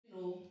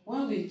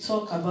we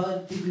talk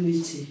about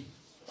dignity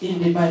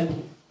in the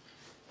Bible,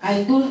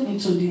 I go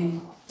into the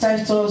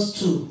Titus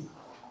 2,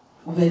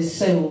 verse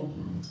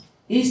 7.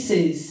 It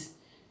says,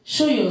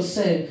 show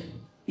yourself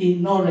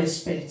in all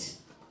respect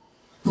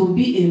to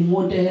be a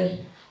model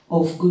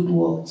of good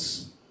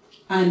works,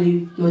 and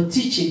in your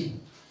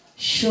teaching,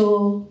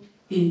 show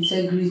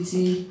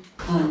integrity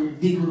and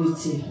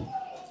dignity.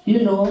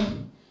 You know,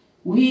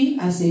 we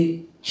as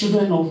a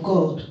children of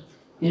God,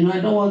 you know, I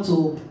don't want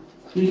to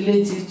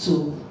relate it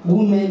to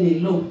women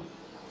alone,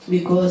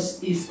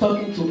 because it's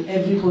talking to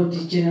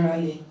everybody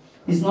generally.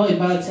 It's not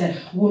about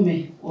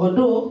women,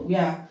 although we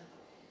are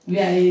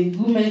a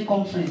women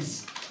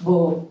conference,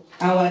 but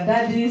our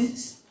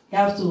daddies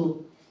have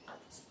to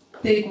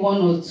take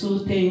one or two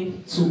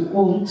things to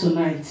home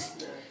tonight.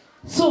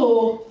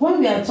 So when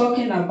we are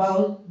talking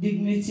about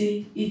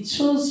dignity, it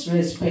shows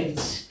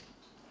respect.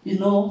 You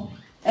know,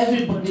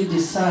 everybody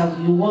deserves,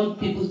 you want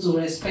people to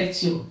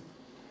respect you.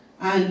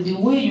 And the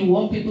way you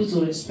want people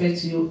to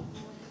respect you,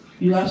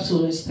 you have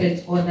to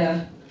respect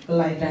others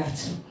like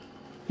that.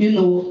 You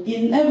know,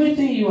 in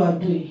everything you are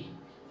doing,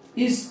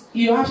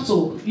 you have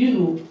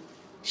to,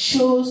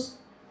 shows,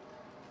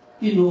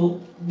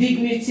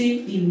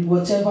 dignity in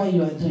whatever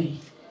you are doing.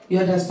 You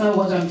understand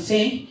what I'm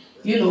saying?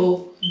 You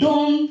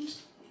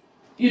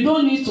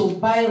don't need to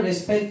buy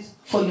respect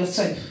for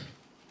yourself.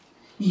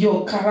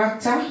 Your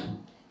character,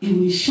 it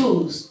will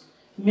shows.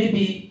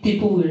 Maybe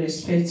people will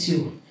respect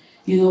you.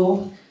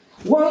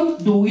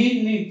 What do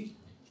we mean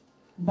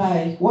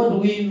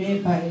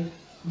by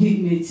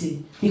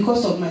dignity?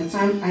 Because of my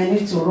time, I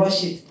need to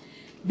rush it.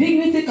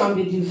 Dignity can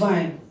be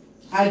defined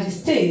as the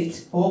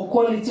state or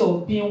quality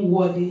of being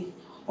worthy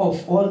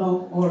of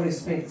honor or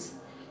respect.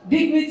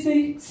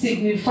 Dignity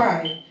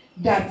signifies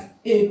that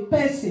a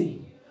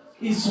person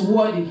is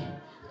worthy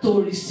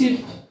to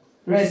receive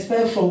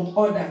respect from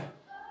others,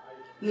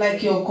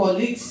 like your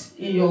colleagues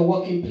in your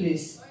working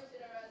place,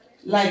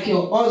 like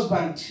your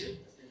husband.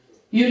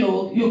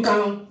 You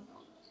can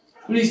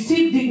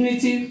receive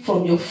dignity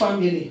from your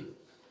family.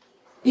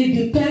 It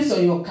depends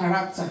on your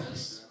character.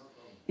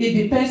 It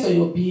depends on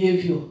your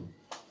behavior.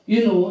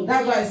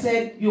 That's why I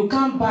said you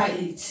can't buy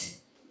it.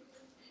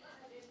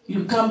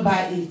 You can't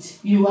buy it.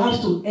 You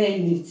have to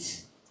earn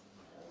it.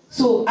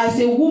 So as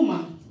a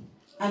woman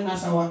and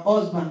as our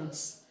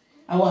husbands,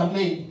 our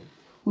men,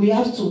 we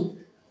have to,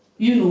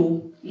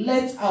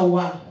 let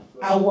our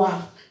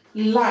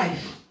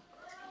life,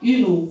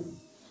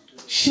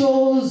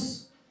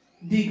 shows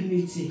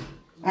dignity.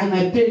 And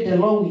I pray the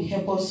Lord will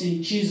help us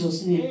in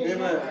Jesus' name.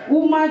 Amen.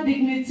 Woman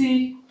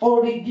dignity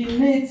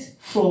originates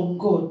from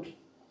God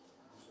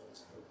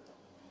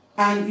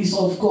and is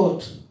of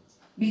God,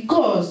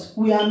 because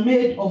we are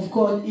made of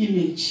God's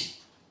image.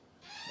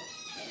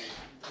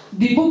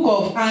 The book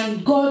of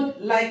and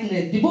God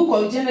likeness, the book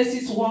of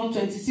Genesis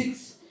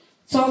 1:26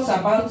 talks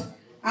about,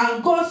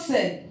 and God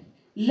said,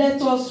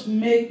 let us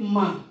make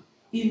man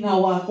in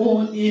our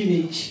own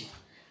image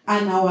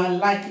and our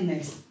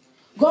likeness.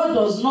 God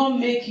does not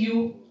make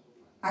you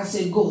as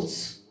a goat.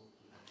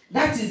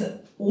 That is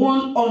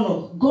one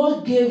honor.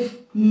 God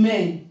gave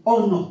men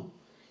honor.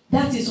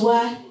 That is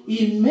why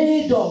he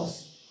made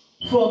us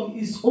from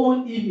his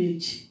own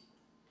image.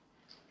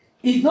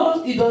 It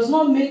does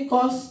not make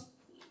us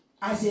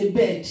as a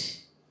bird.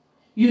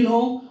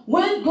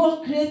 When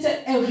God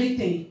created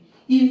everything,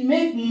 he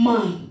made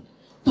man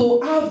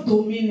to have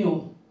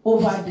dominion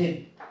over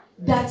them.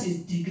 That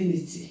is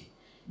dignity.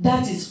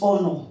 That is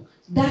honor.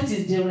 That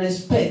is the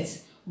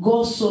respect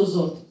God shows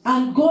us.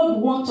 And God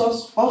wants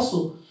us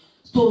also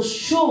to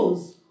show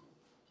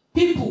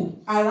people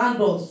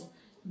around us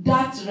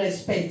that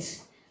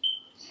respect.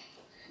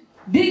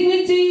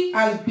 Dignity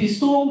as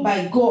bestowed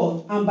by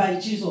God and by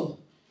Jesus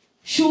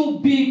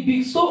should be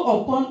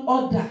bestowed upon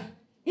others,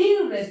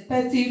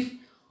 irrespective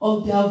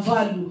of their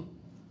value.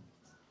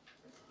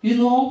 We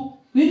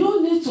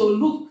don't need to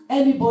look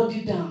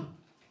anybody down.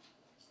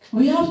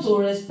 We have to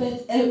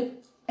respect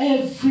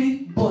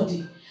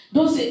everybody.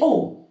 Don't say,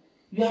 oh,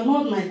 you are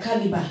not my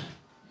caliber.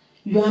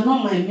 You are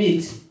not my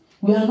mate.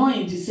 We are not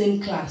in the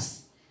same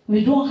class.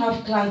 We don't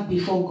have class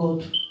before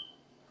God.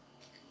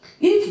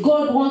 If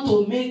God wants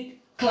to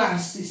make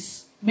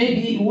classes,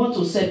 maybe he wants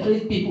to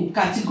separate people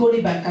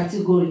category by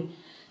category.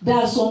 There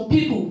are some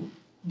people,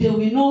 they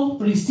will not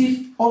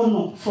receive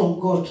honor from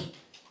God.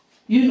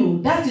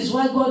 That is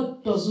why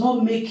God does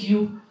not make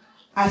you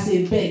as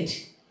a bird.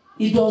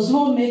 He does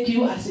not make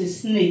you as a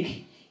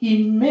snake.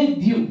 He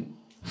made you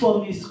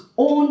from his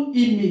own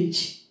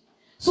image.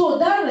 So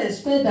that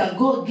respect that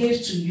God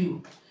gave to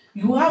you,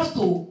 you have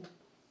to,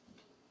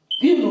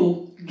 give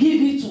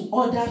it to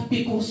other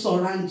people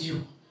surround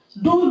you.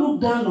 Don't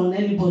look down on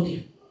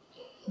anybody.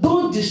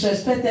 Don't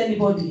disrespect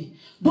anybody.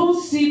 Don't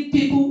see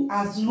people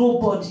as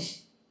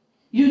nobody.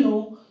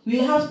 We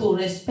have to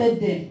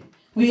respect them.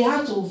 We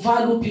have to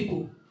value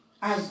people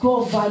as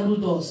God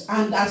valued us.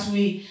 And as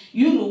we,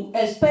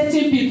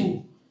 expecting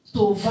people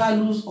to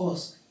value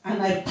us.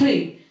 And I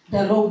pray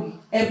the Lord will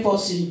help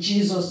us in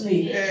Jesus'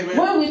 name. Amen.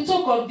 When we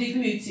talk of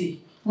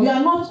dignity, we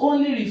are not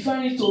only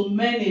referring to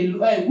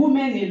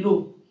women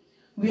alone.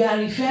 we are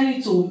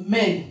referring to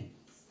men.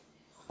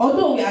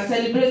 Although we are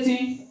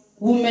celebrating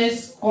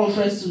Women's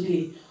Conference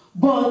today,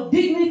 but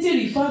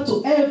dignity refers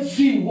to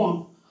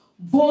everyone,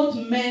 both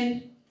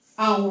men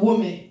and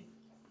women.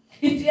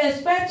 It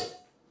expects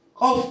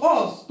of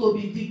us to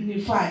be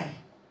dignified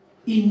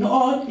in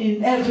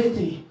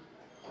everything.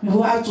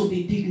 You have to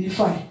be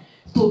dignified,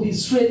 to be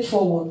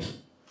straightforward.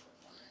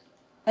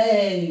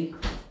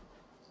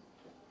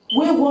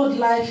 Wayward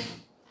life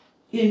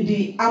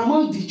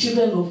among the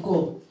children of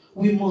God,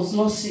 we must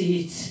not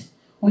see it.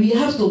 We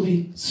have to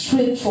be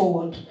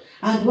straightforward,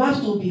 and we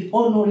have to be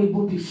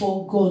honorable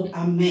before God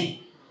and men.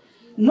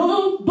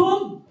 No,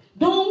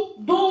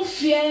 don't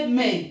fear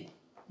men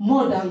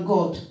more than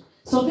God.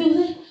 Some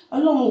people say,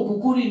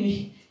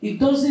 it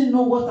doesn't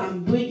know what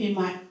I'm doing in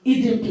my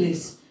hidden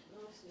place.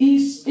 Men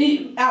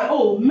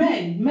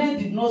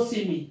did not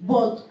see me.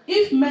 But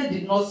if men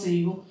did not see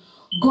you,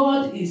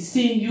 God is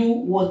seeing you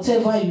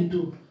whatever you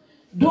do.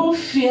 Don't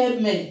fear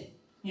men.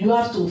 You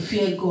have to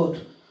fear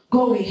God.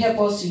 God will help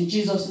us in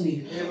Jesus'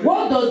 name. Amen.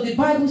 What does the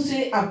Bible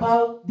say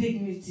about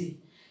dignity?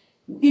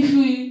 If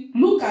we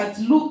look at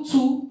Luke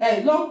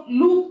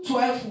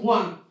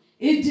 12:1,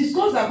 it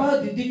discusses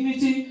about the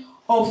dignity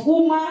of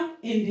woman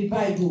in the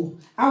Bible.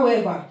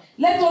 However,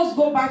 let us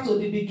go back to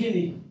the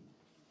beginning.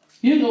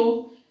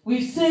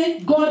 We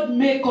say God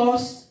made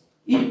us.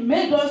 He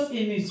made us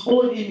in His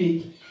own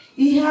image.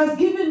 He has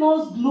given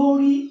us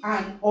glory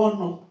and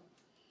honor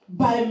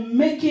by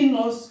making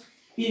us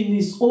in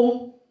His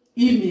own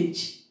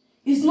image.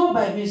 It's not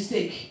by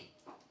mistake.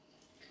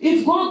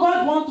 If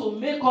God wants to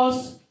make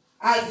us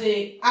as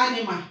an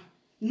animal,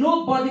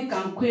 nobody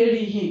can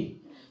query Him.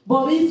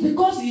 But it's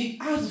because He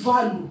has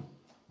value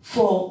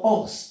for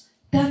us.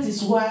 That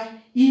is why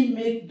He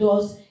made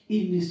us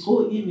in His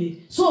own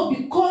image. So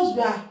because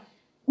we are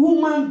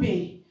human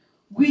beings,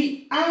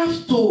 we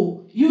have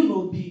to,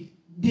 be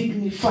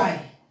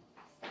dignified.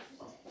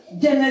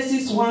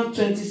 Genesis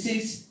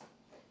 1:26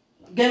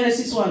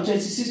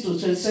 to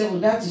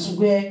 27, that is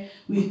where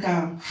we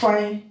can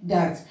find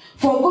that.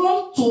 For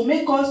God to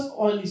make us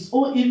on His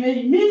own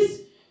image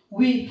means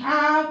we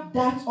have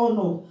that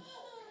honor.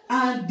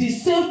 And the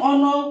same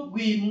honor,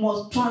 we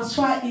must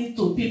transfer it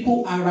to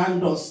people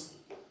around us.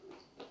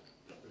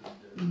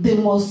 They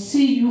must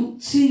see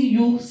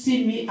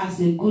me as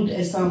a good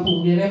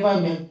example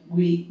wherever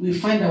we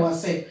find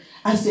ourselves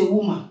as a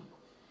woman.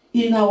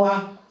 In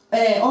our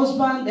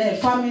husband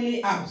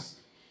family house,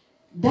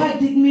 that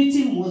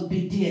dignity must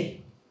be there.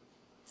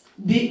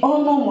 The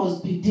honor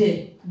must be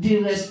there.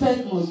 The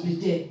respect must be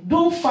there.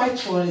 Don't fight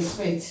for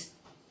respect.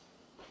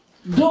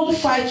 Don't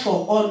fight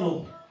for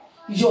honor.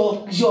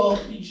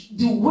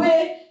 The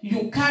way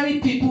you carry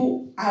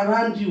people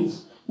around you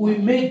will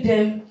make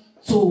them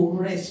to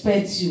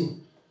respect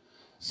you.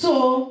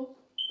 So,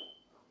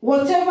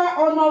 whatever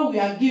honor we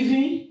are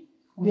giving,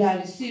 we are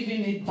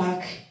receiving it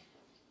back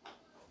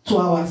to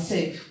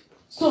ourselves.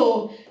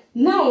 So,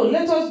 now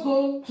let us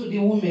go to the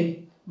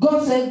women.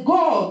 God said,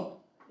 God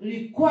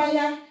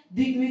requires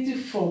dignity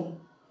from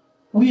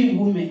we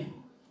women.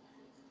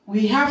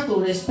 We have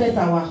to respect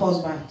our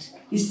husband.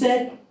 He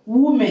said,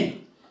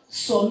 women,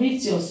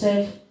 submit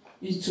yourself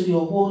to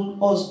your own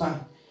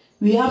husband.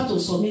 We have to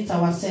submit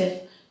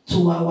ourselves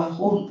to our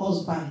own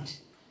husband.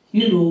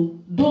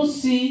 Don't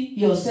see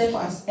yourself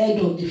as head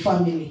of the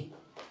family.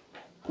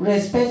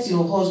 Respect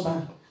your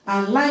husband.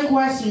 And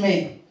likewise,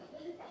 men,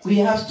 we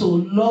have to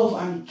love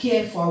and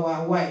care for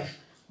our wife.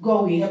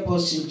 God will help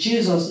us in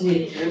Jesus'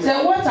 name. Amen.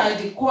 So what are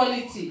the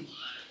qualities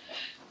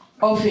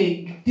of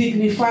a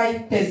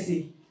dignified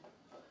person?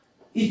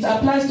 It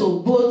applies to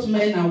both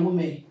men and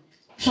women.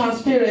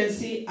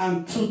 Transparency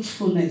and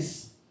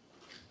truthfulness.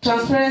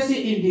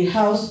 Transparency in the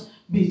house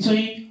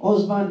between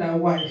husband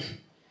and wife.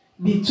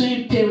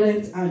 Between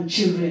parents and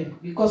children.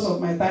 Because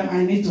of my time,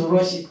 I need to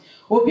rush it.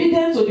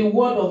 Obedience to the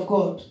word of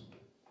God.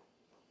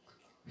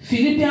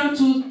 Philippians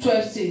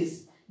 2:12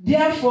 says,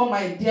 therefore,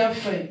 my dear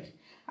friend,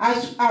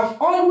 as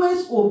I've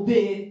always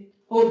obeyed,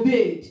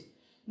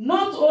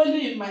 not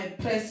only in my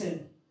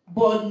presence,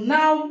 but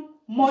now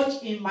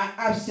much in my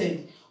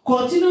absence,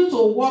 continue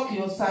to work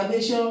your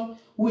salvation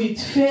with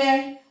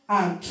fear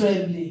and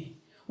trembling.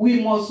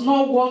 We must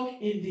not walk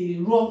in the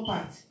wrong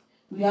path.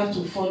 We have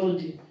to follow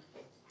the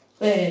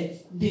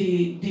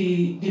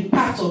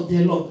path of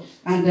the Lord,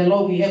 and the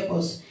Lord will help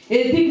us.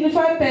 A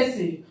dignified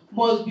person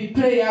must be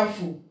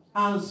prayerful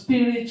and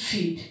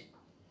spirit-filled.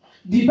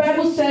 The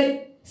Bible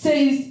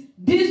says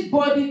this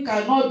body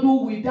cannot do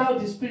without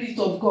the Spirit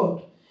of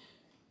God.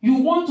 You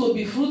want to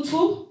be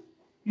fruitful,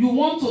 you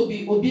want to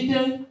be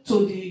obedient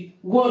to the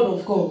word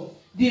of God.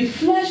 The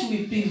flesh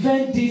will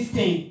prevent this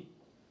thing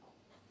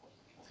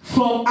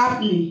from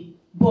happening,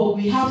 but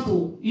we have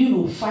to,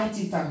 fight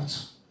it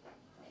out.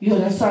 You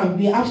understand?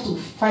 We have to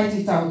fight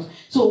it out.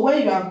 So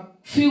when you are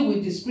filled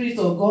with the Spirit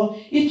of God,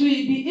 it will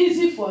be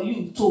easy for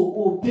you to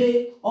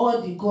obey all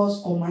the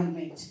God's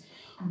commandments.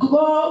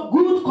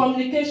 Good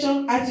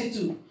communication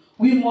attitude.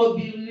 We must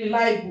be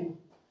reliable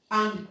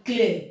and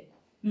clear.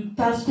 With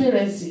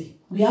transparency,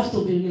 we have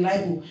to be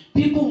reliable.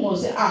 People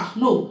must say,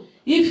 no,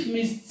 If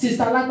Miss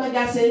Sister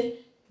Lagbaja say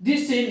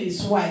this thing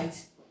is white,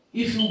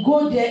 if you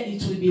go there,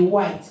 it will be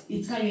white.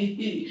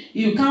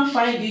 You can't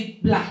find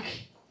it black.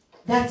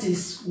 That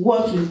is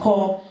what we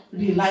call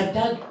real life.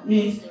 That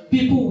means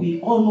people will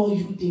honor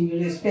you, they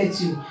will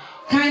respect you.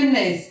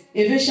 Kindness,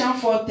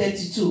 Ephesians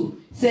 4:32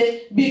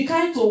 say, be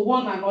kind to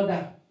one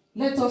another.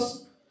 Let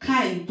us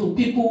kind to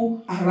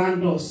people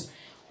around us.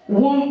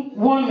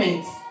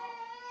 Woman,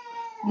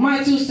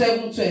 Matthew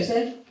 7:12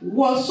 said,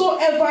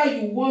 whatsoever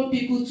you want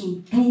people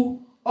to do,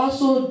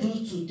 also do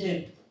to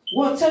them.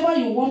 Whatever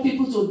you want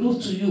people to do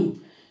to you,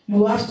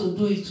 you have to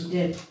do it to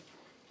them.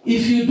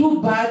 If you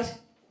do bad,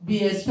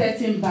 be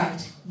expecting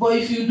bad. But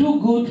if you do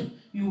good,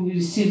 you will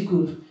receive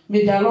good.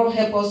 May the Lord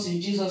help us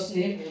in Jesus'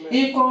 name. Amen.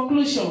 In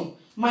conclusion,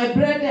 my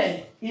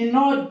brethren, in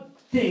all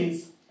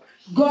things,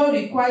 God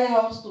requires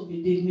us to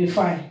be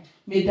dignified.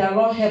 May the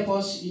Lord help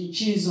us in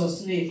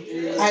Jesus' name.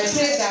 Amen. I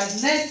pray that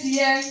next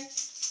year,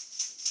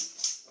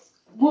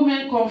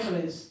 Women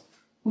Conference,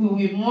 we will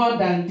be more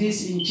than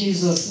this in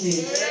Jesus'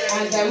 name.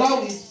 Amen. And the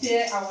Lord will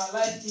spare our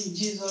lives in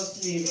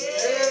Jesus' name.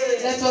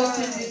 Amen. Let us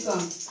sing this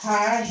song.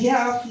 I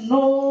have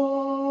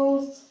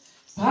no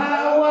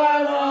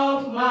power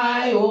of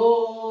my own.